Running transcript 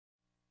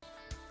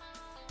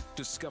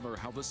Discover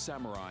how the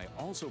samurai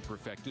also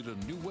perfected a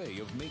new way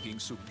of making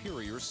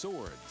superior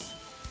swords.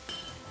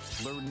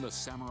 Learn the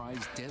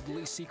samurai's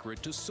deadly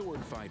secret to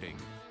sword fighting.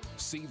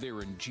 See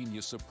their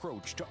ingenious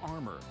approach to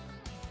armor.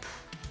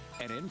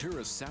 And enter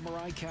a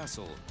samurai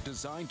castle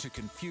designed to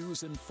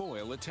confuse and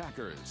foil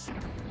attackers.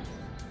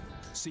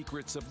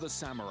 Secrets of the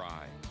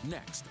Samurai,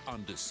 next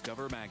on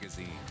Discover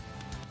Magazine.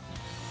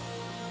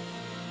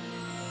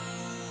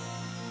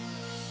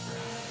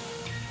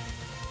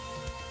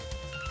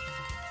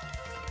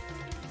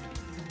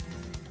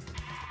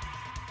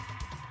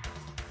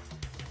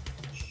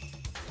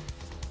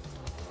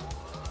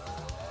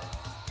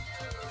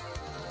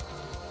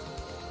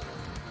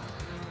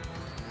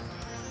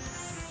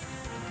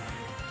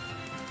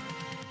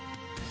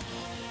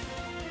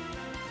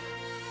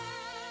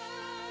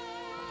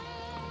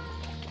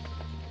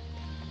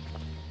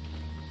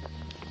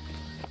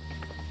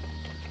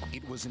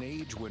 It was an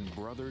age when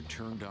brother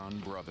turned on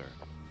brother,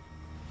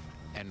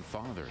 and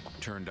father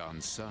turned on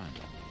son.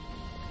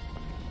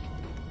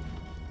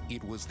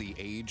 It was the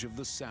age of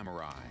the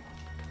samurai.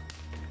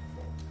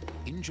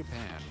 In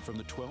Japan, from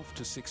the 12th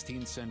to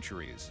 16th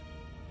centuries,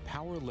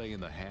 power lay in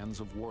the hands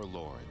of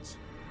warlords,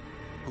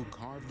 who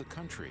carved the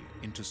country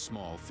into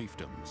small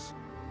fiefdoms.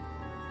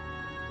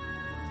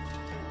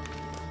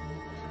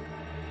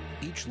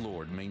 Each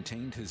lord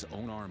maintained his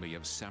own army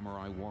of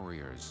samurai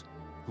warriors,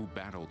 who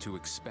battled to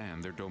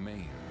expand their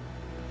domain.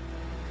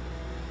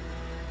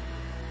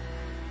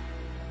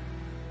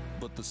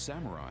 But the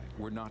samurai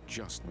were not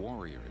just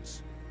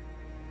warriors.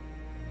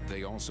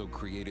 They also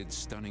created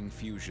stunning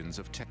fusions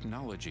of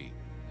technology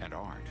and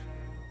art.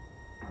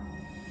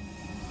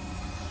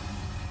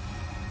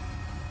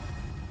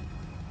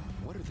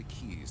 What are the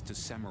keys to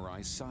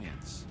samurai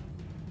science?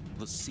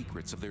 The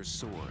secrets of their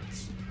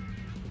swords,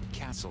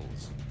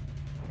 castles,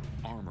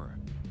 armor,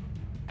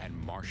 and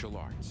martial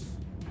arts.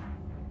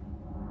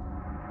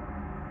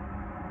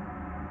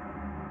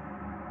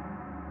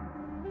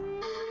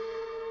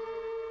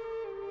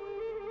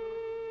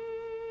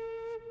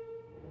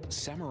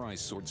 Samurai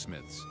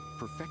swordsmiths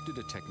perfected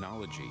a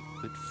technology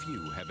that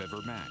few have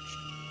ever matched.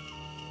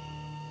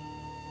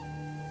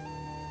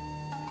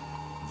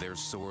 Their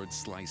swords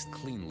sliced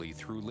cleanly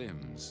through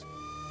limbs.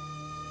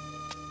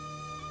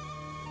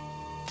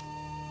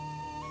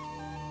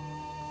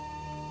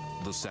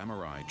 The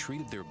samurai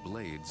treated their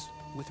blades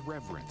with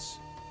reverence.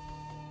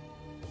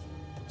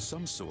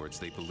 Some swords,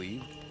 they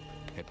believed,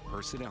 had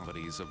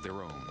personalities of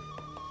their own.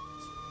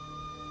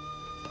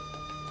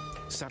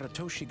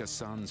 Saratoshi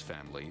Gasan's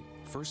family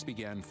first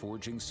began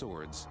forging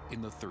swords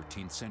in the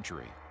 13th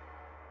century.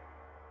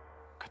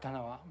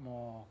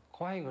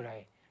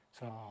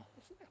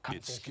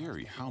 It's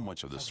scary how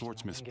much of the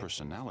swordsmith's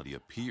personality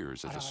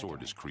appears as a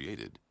sword is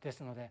created.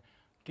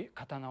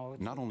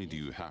 Not only do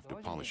you have to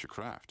polish your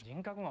craft,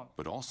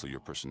 but also your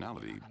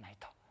personality,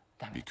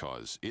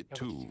 because it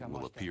too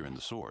will appear in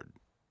the sword.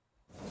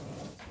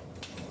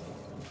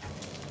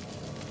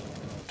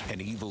 An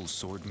evil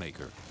sword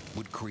maker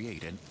would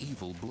create an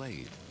evil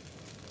blade.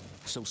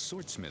 So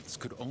swordsmiths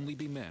could only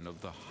be men of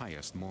the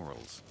highest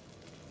morals.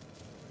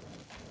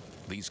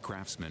 These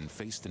craftsmen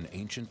faced an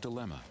ancient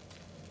dilemma.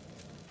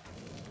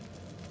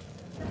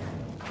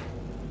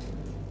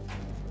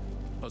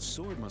 A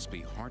sword must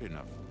be hard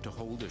enough to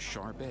hold a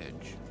sharp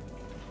edge,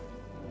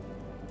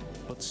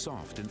 but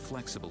soft and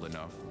flexible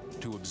enough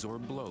to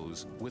absorb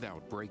blows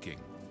without breaking.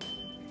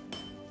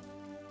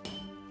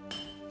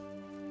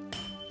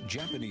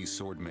 Japanese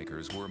sword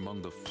makers were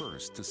among the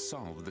first to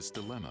solve this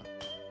dilemma,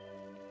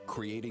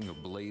 creating a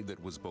blade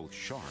that was both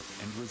sharp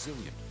and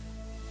resilient.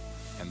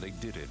 And they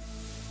did it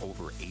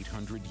over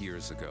 800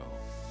 years ago.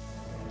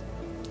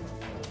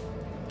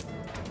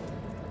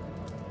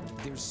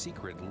 Their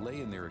secret lay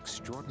in their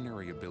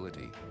extraordinary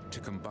ability to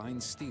combine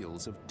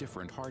steels of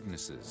different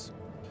hardnesses.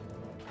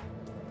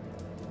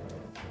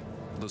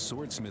 The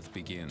swordsmith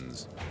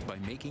begins by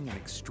making an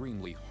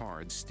extremely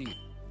hard steel.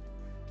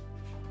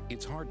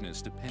 Its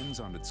hardness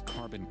depends on its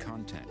carbon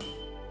content,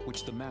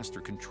 which the master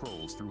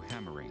controls through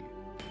hammering.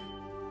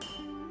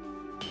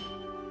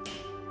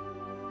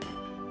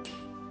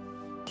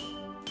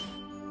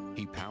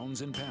 He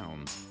pounds and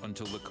pounds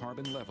until the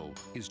carbon level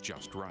is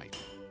just right.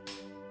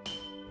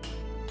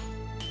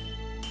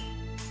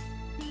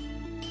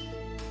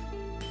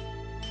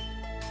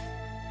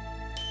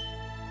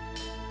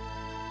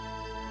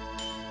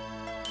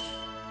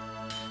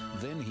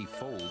 Then he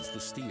folds the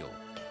steel.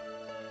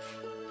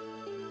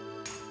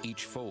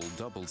 Each fold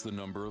doubles the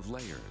number of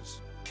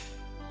layers.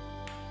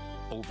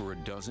 Over a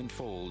dozen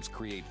folds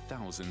create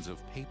thousands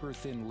of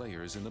paper-thin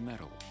layers in the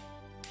metal.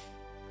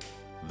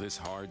 This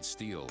hard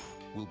steel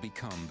will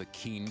become the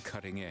keen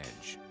cutting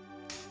edge.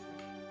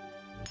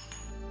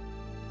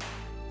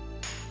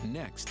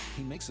 Next,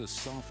 he makes a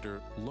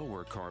softer,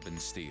 lower carbon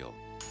steel.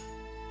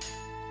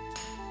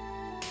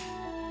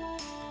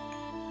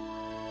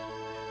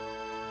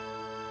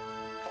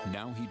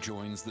 Now he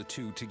joins the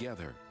two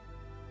together.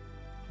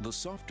 The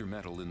softer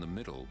metal in the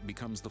middle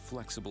becomes the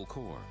flexible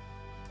core,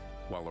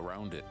 while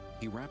around it,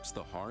 he wraps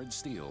the hard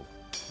steel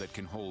that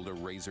can hold a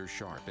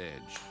razor-sharp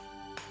edge.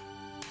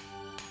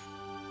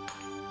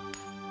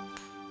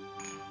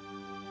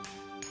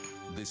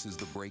 This is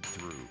the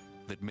breakthrough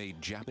that made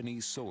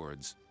Japanese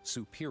swords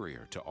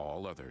superior to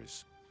all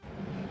others.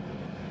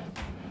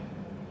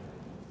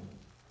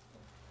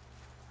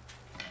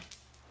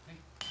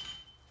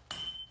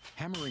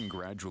 Hammering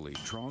gradually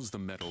draws the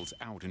metals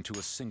out into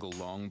a single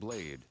long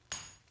blade.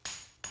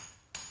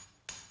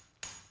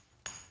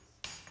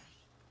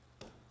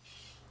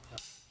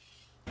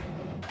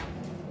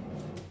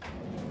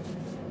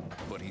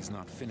 But he's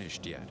not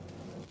finished yet.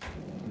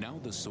 Now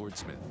the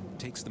swordsmith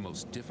takes the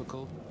most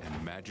difficult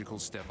and magical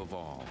step of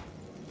all.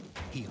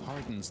 He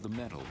hardens the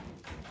metal,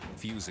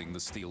 fusing the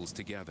steels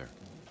together.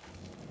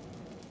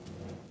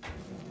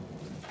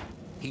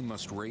 He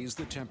must raise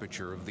the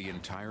temperature of the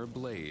entire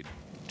blade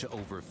to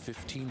over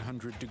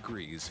 1,500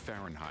 degrees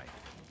Fahrenheit,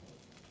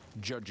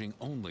 judging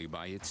only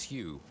by its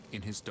hue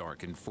in his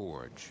darkened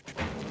forge.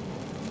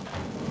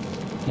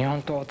 日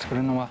本刀を作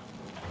るのは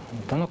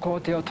どの工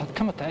程をとっ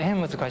ても大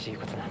変難しい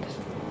ことなんです。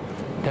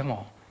で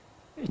も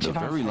The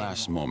very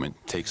last moment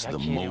takes the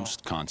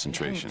most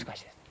concentration.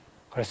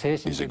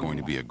 Is it going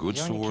to be a good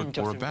sword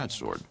or a bad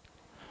sword?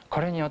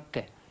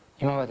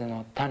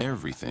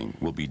 Everything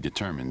will be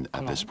determined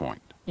at this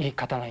point.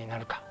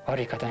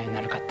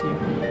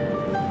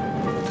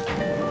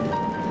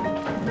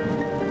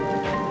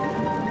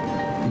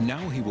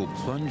 Now he will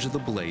plunge the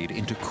blade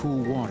into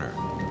cool water.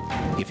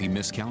 If he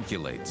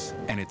miscalculates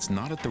and it's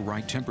not at the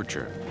right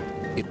temperature,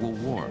 it will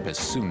warp as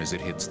soon as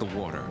it hits the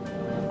water.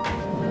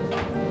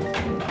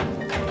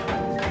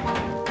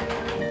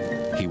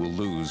 He will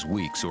lose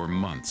weeks or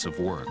months of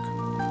work.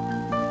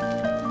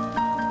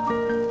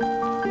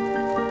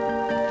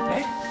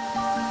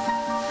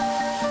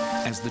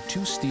 As the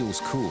two steels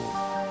cool,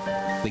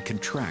 they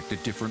contract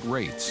at different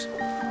rates,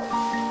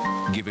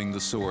 giving the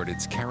sword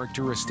its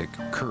characteristic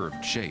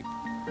curved shape.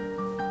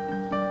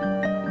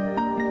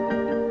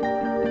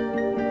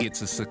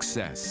 It's a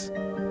success.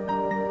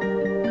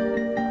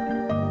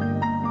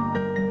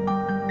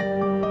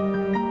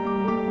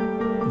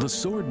 The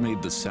sword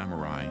made the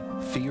samurai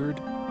feared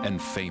and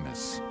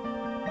famous.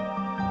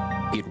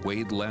 It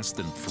weighed less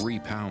than 3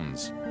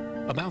 pounds,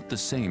 about the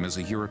same as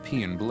a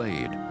European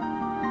blade.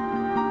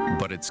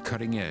 But its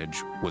cutting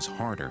edge was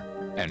harder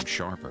and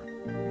sharper.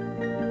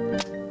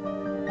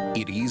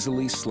 It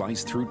easily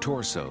sliced through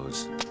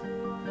torsos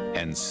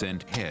and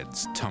sent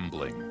heads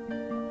tumbling.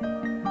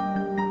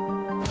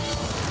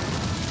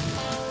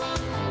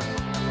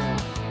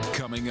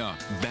 Coming up,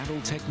 battle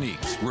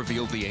techniques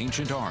reveal the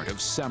ancient art of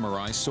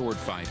samurai sword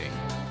fighting.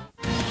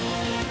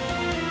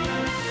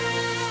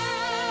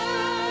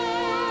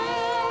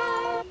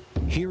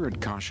 Here at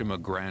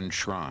Kashima Grand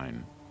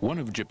Shrine, one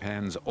of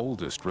Japan's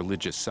oldest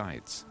religious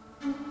sites,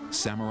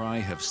 samurai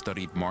have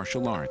studied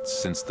martial arts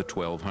since the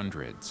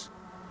 1200s.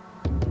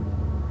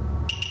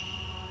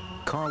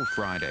 Carl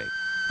Friday,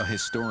 a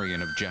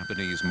historian of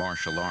Japanese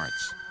martial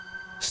arts,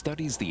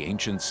 studies the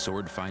ancient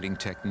sword fighting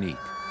technique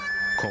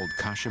called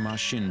Kashima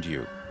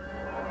Shindyu.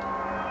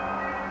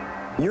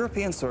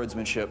 European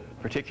swordsmanship,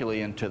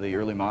 particularly into the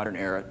early modern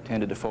era,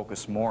 tended to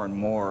focus more and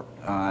more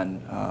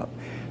on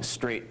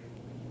straight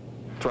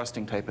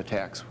thrusting type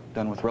attacks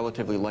done with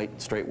relatively light,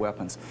 straight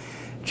weapons.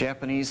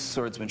 Japanese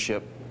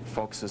swordsmanship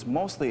focuses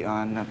mostly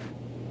on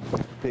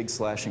big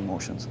slashing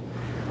motions,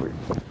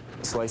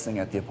 slicing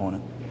at the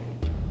opponent.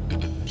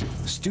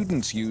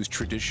 Students use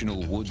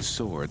traditional wood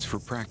swords for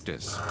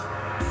practice.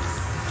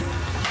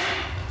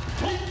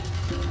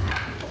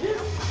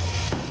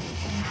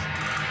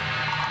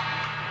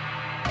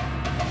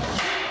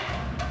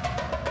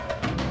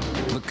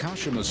 The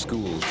Kashima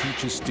School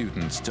teaches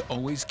students to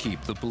always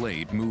keep the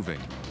blade moving.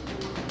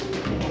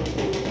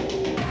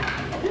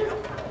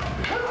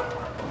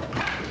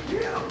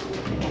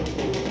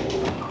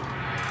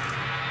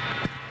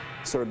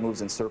 Sword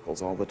moves in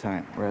circles all the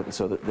time, right?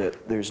 So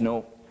that there's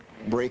no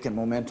break in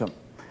momentum.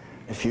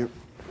 If you're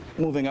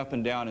moving up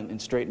and down in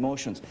straight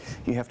motions,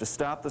 you have to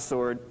stop the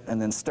sword and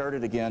then start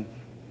it again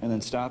and then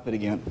stop it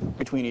again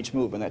between each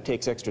move, and that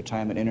takes extra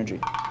time and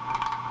energy.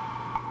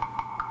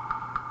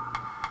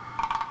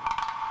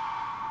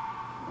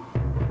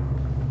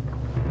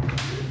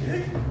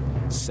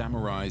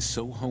 Samurais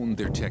so honed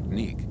their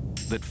technique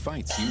that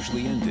fights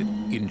usually ended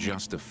in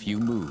just a few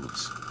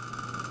moves,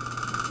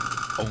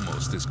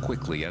 almost as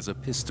quickly as a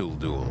pistol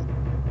duel.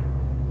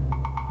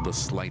 The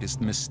slightest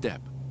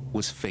misstep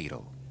was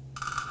fatal.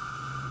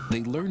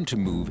 They learned to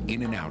move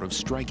in and out of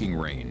striking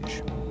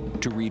range,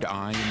 to read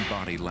eye and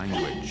body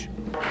language.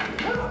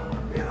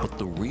 But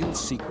the real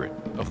secret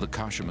of the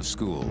Kashima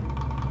School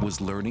was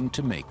learning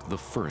to make the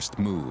first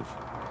move.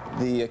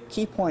 The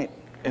key point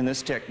in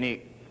this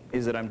technique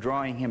is that I'm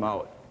drawing him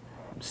out.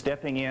 I'm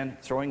stepping in,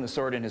 throwing the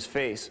sword in his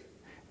face,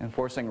 and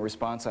forcing a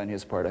response on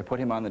his part. I put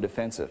him on the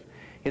defensive.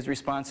 His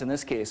response in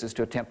this case is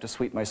to attempt to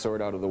sweep my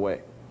sword out of the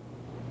way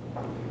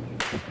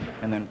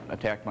and then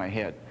attack my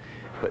head.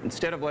 But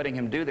instead of letting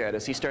him do that,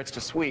 as he starts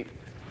to sweep,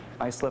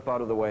 I slip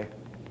out of the way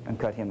and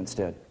cut him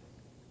instead.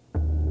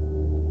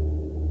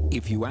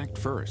 If you act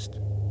first,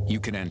 you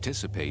can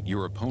anticipate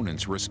your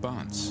opponent's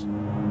response.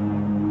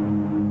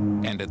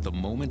 And at the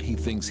moment he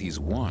thinks he's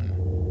won,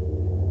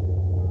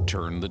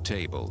 turn the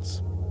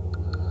tables.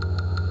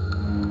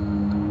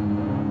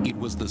 It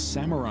was the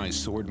samurai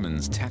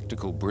swordman's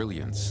tactical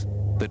brilliance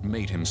that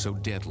made him so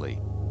deadly.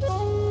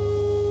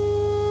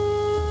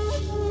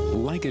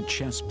 Like a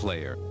chess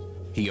player,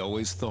 he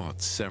always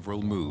thought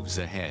several moves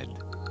ahead.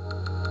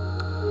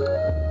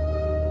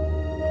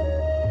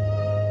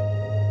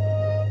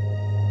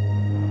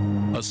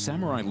 A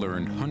samurai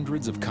learned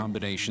hundreds of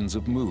combinations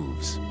of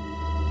moves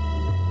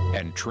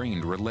and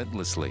trained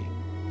relentlessly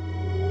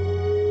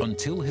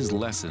until his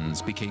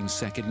lessons became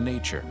second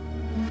nature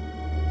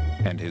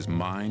and his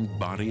mind,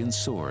 body, and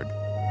sword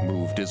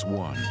moved as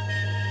one.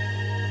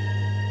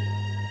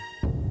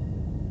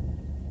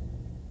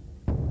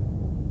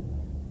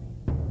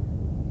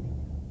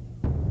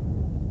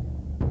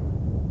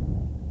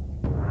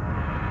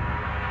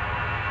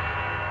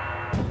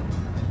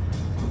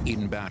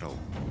 In battle,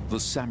 the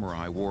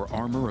samurai wore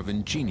armor of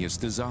ingenious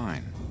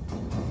design.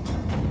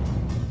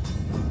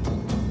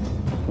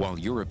 While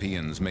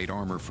Europeans made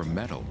armor from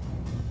metal,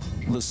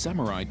 the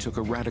samurai took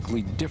a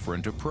radically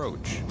different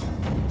approach.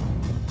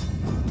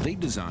 They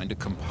designed a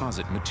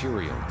composite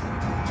material.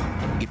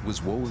 It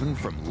was woven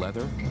from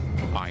leather,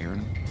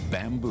 iron,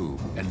 bamboo,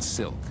 and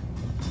silk.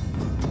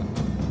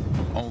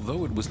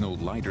 Although it was no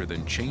lighter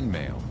than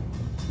chainmail,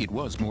 it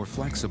was more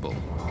flexible.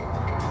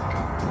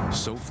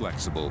 So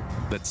flexible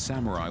that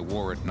samurai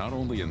wore it not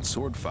only in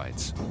sword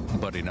fights,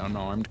 but in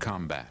unarmed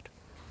combat.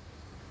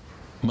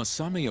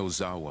 Masami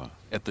Ozawa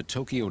at the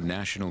Tokyo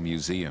National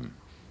Museum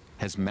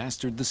has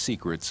mastered the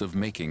secrets of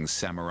making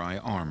samurai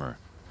armor.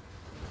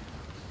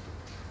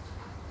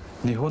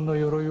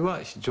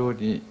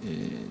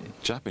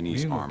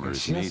 Japanese armor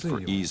is made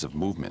for ease of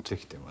movement,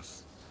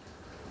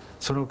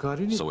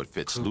 so it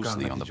fits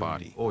loosely on the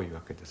body.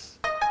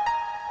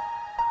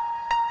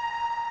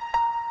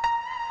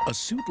 A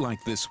suit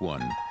like this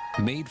one,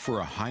 made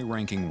for a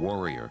high-ranking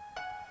warrior,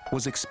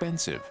 was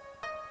expensive.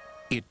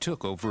 It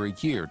took over a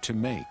year to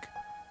make.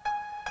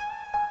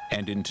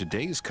 And in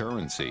today's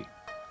currency,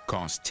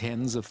 cost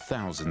tens of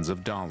thousands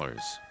of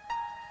dollars.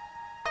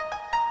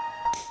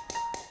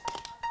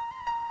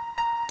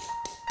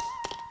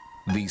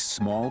 These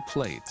small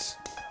plates,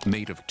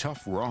 made of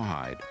tough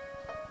rawhide,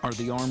 are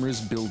the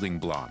armor's building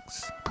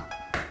blocks.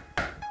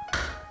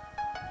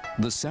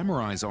 The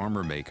samurai's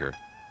armor maker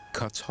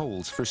cuts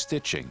holes for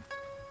stitching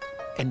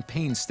and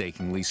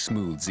painstakingly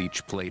smooths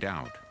each plate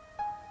out.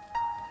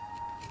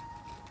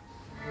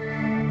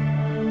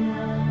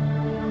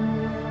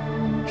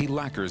 He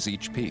lacquers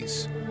each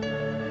piece.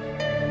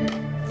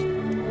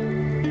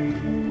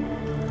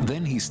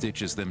 Then he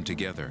stitches them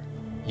together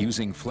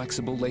using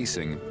flexible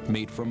lacing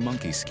made from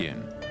monkey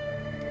skin.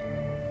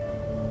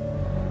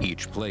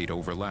 Each plate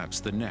overlaps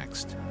the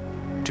next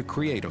to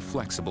create a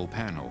flexible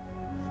panel.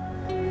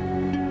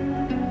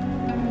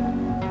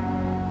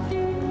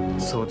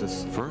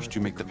 First,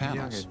 you make the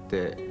panels.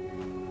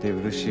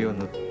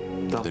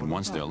 Then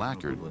once they're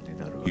lacquered,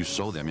 you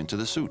sew them into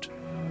the suit.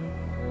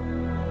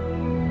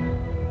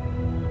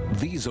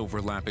 These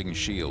overlapping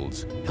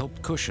shields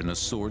help cushion a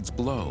sword's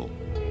blow.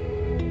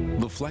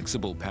 The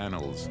flexible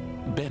panels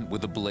bent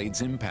with the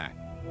blade's impact,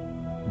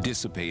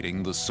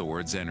 dissipating the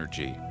sword's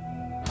energy.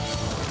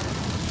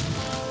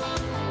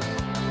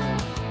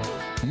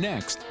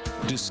 Next,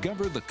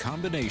 discover the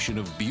combination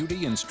of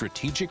beauty and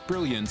strategic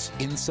brilliance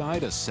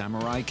inside a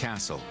samurai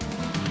castle.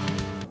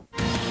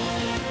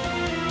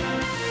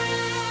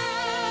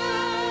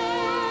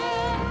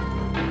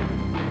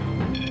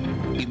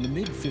 In the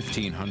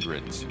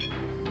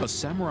mid-1500s, a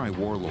samurai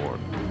warlord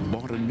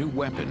bought a new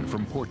weapon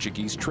from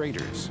Portuguese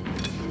traders.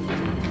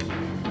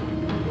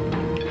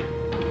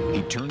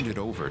 He turned it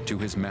over to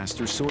his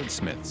master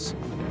swordsmiths,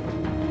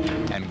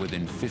 and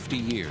within 50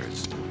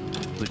 years,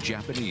 the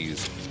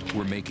Japanese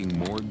were making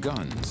more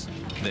guns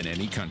than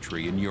any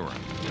country in Europe.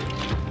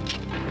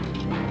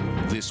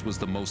 This was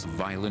the most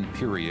violent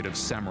period of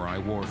samurai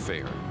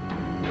warfare.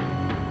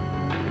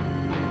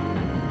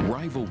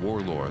 Rival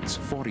warlords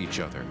fought each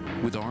other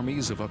with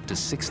armies of up to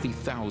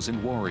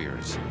 60,000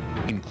 warriors,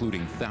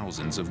 including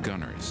thousands of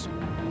gunners.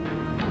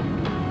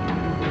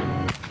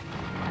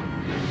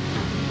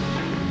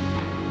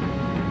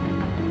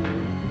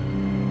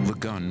 The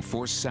gun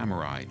forced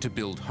samurai to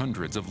build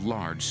hundreds of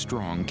large,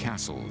 strong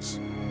castles.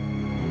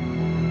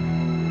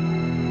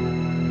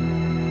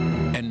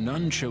 And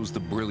none shows the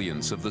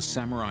brilliance of the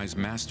samurai's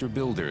master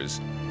builders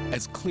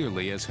as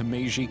clearly as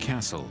Himeji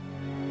Castle,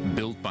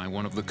 built by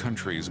one of the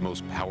country's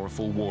most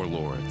powerful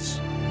warlords.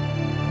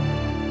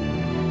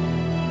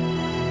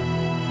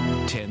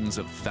 Tens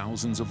of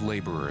thousands of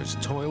laborers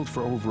toiled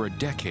for over a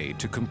decade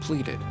to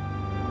complete it.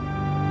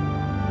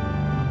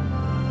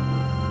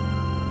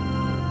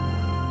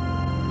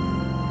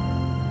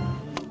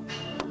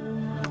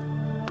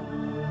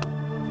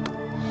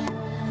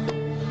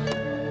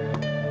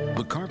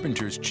 The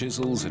carpenter's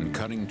chisels and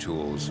cutting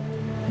tools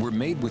were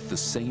made with the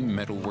same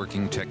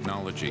metalworking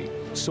technology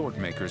sword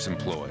makers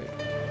employed.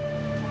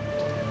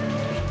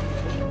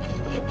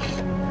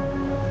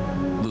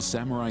 The the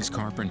samurai's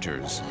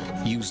carpenters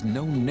used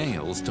no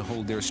nails to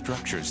hold their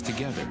structures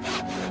together.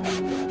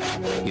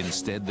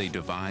 Instead, they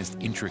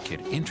devised intricate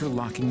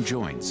interlocking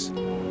joints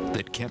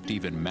that kept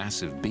even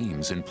massive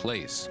beams in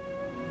place.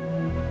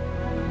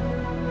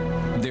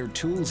 Their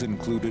tools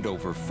included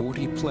over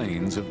 40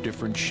 planes of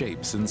different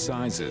shapes and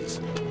sizes,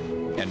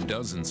 and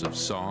dozens of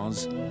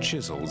saws,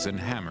 chisels, and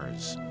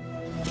hammers.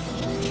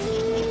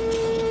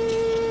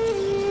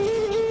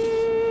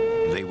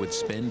 They would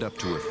spend up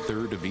to a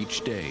third of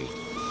each day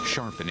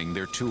sharpening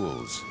their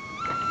tools.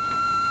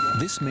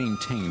 This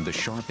maintained the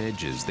sharp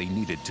edges they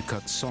needed to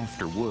cut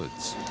softer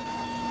woods.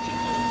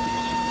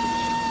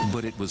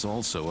 But it was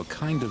also a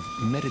kind of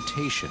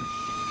meditation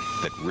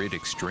that rid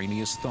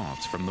extraneous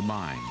thoughts from the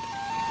mind.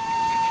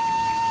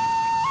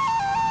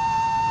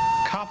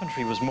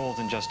 Carpentry was more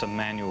than just a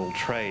manual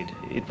trade.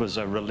 It was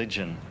a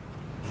religion.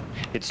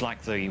 It's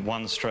like the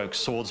one-stroke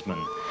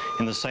swordsman.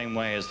 In the same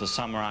way as the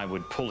samurai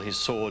would pull his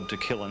sword to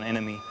kill an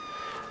enemy,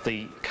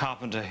 the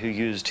carpenter who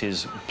used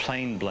his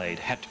plane blade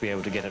had to be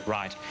able to get it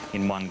right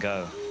in one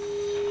go.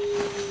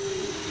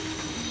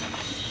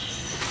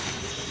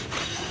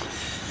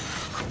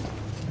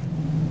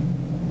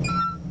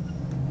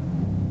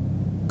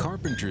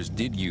 Carpenters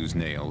did use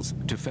nails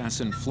to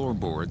fasten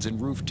floorboards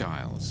and roof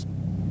tiles.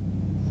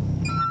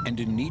 And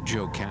in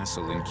Nijo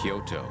Castle in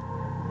Kyoto,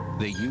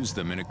 they used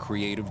them in a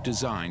creative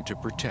design to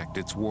protect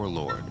its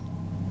warlord.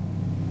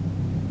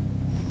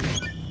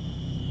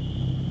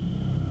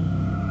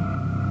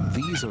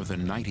 These are the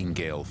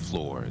Nightingale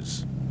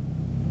floors.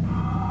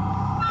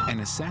 An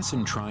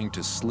assassin trying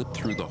to slip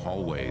through the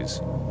hallways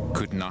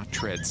could not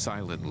tread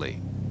silently.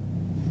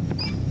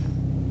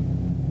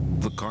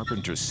 The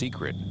carpenter's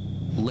secret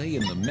lay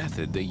in the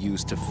method they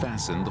used to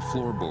fasten the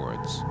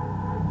floorboards.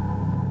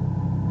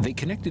 They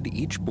connected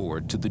each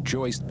board to the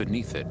joist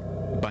beneath it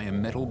by a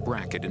metal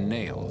bracket and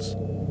nails.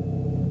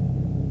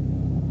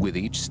 With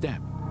each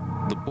step,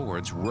 the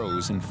boards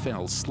rose and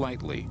fell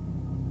slightly,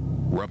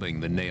 rubbing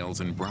the nails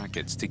and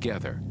brackets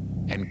together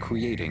and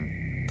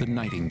creating the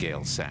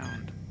nightingale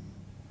sound.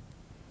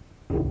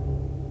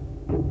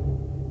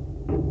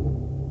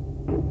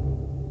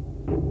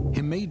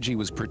 Himeji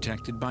was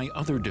protected by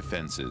other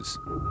defenses,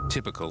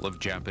 typical of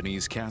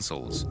Japanese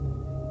castles,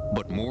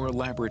 but more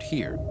elaborate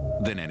here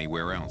than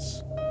anywhere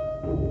else.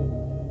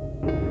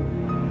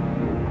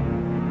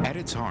 At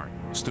its heart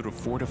stood a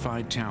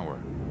fortified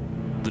tower,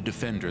 the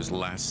defender's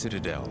last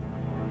citadel.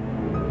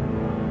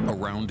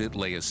 Around it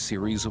lay a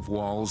series of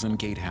walls and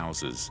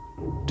gatehouses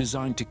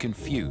designed to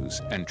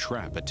confuse and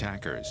trap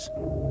attackers.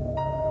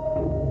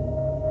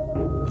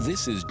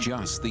 This is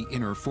just the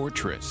inner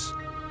fortress.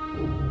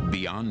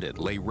 Beyond it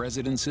lay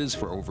residences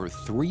for over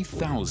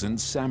 3,000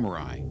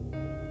 samurai,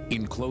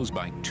 enclosed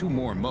by 2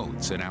 more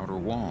moats and outer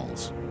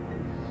walls.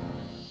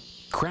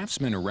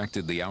 Craftsmen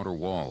erected the outer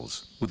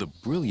walls with a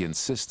brilliant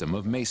system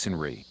of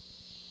masonry.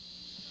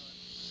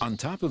 On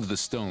top of the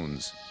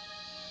stones,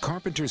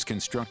 carpenters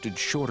constructed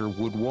shorter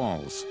wood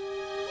walls,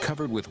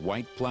 covered with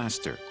white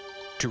plaster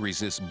to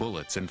resist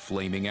bullets and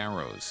flaming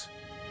arrows.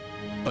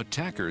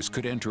 Attackers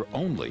could enter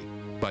only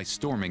by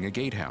storming a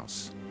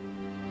gatehouse.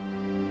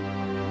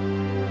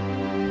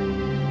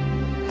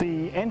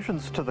 The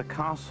entrance to the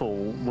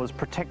castle was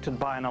protected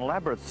by an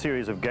elaborate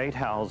series of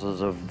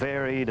gatehouses of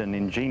varied and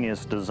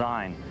ingenious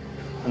design.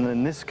 And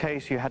in this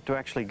case, you had to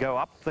actually go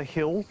up the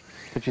hill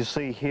that you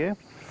see here,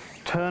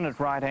 turn at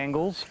right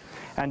angles,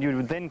 and you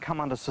would then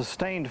come under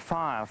sustained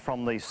fire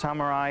from the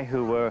samurai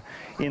who were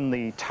in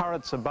the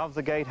turrets above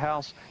the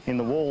gatehouse, in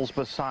the walls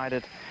beside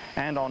it,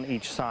 and on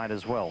each side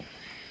as well.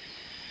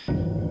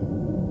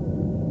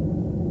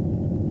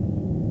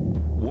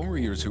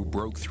 Warriors who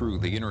broke through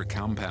the inner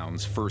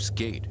compound's first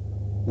gate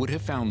would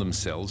have found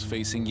themselves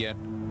facing yet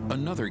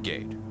another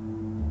gate,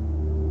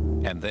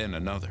 and then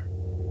another.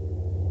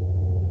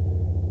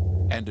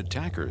 And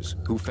attackers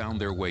who found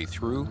their way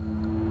through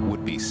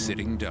would be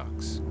sitting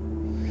ducks.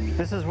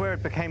 This is where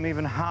it became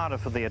even harder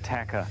for the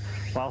attacker.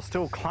 While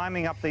still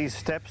climbing up these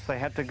steps, they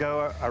had to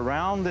go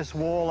around this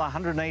wall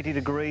 180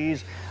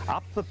 degrees,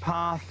 up the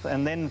path,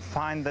 and then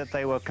find that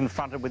they were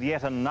confronted with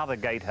yet another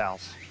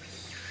gatehouse.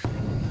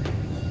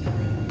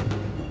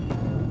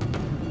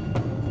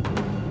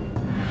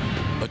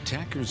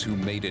 Attackers who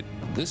made it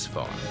this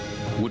far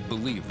would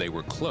believe they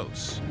were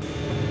close,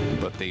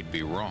 but they'd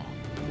be wrong.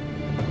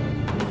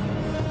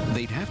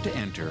 They'd have to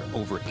enter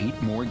over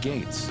 8 more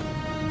gates,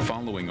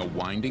 following a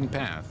winding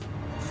path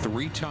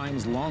 3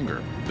 times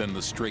longer than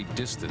the straight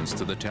distance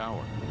to the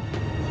tower.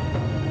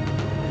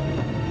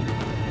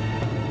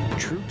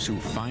 Troops who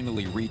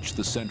finally reached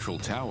the central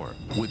tower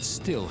would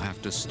still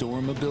have to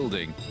storm a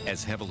building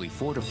as heavily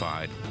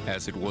fortified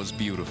as it was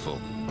beautiful.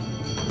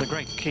 The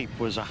Great Keep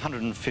was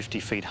 150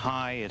 feet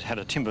high. It had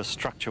a timber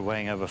structure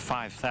weighing over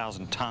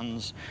 5,000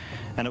 tons,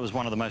 and it was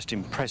one of the most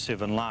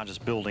impressive and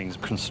largest buildings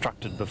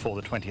constructed before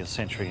the 20th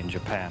century in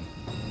Japan.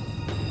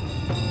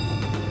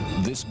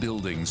 This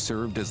building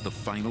served as the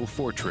final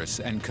fortress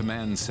and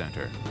command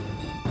center.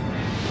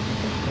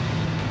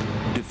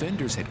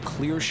 Defenders had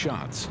clear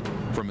shots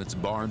from its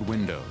barred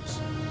windows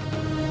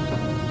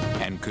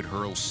and could could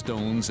hurl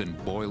stones and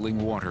boiling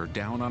water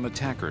down on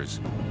attackers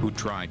who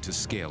tried to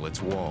scale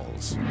its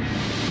walls.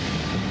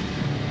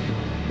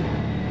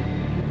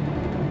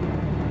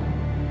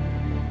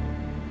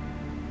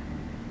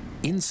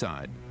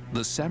 Inside,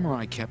 the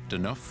samurai kept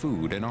enough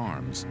food and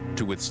arms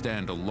to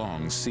withstand a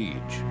long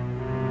siege.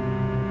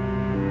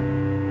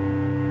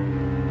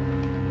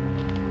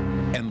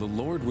 And the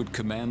Lord would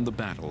command the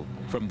battle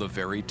from the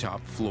very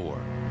top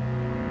floor.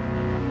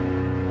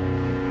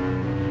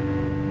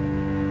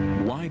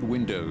 Wide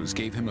windows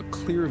gave him a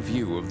clear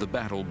view of the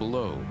battle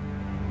below.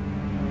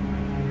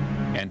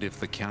 And if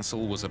the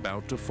castle was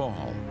about to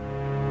fall,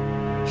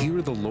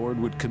 here the Lord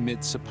would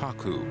commit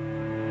seppuku,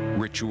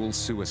 ritual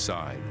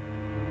suicide,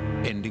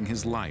 ending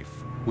his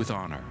life with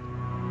honor.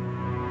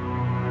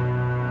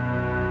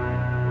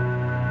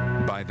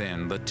 By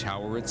then, the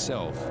tower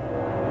itself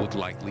would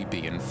likely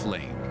be in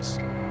flames.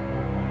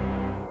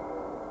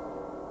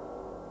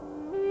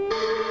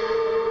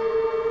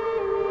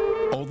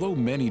 Although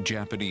many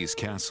Japanese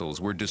castles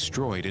were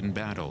destroyed in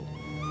battle,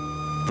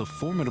 the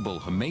formidable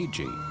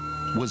Himeji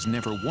was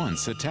never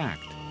once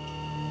attacked.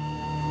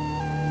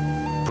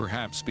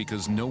 Perhaps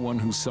because no one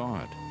who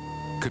saw it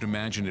could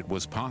imagine it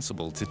was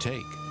possible to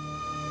take.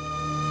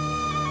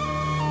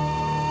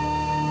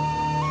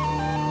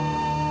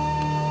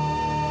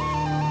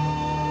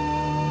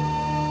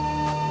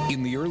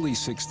 In the early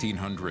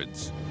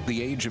 1600s,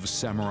 the age of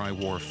samurai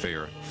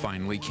warfare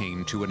finally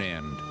came to an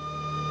end.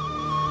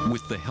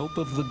 With the help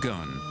of the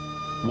gun,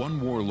 one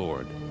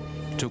warlord,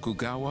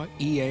 Tokugawa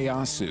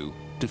Ieyasu,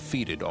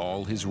 defeated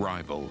all his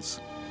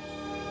rivals.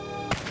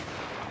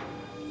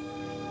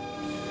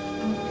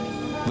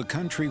 The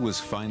country was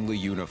finally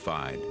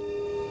unified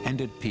and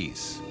at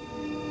peace.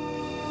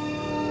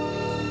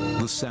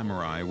 The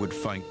samurai would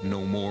fight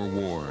no more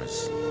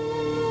wars.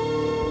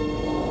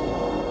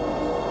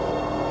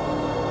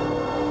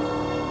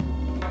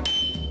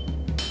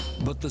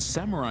 But the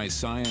samurai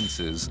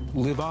sciences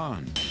live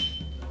on.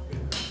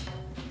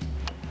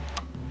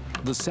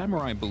 The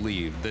samurai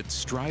believed that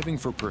striving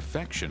for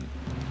perfection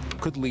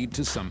could lead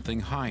to something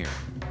higher.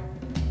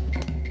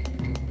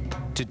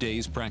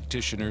 Today's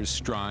practitioners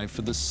strive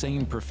for the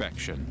same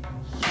perfection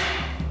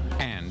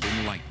and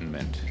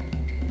enlightenment.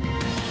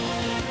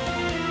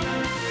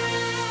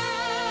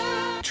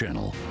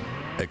 Channel.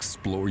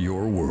 Explore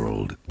your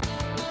world.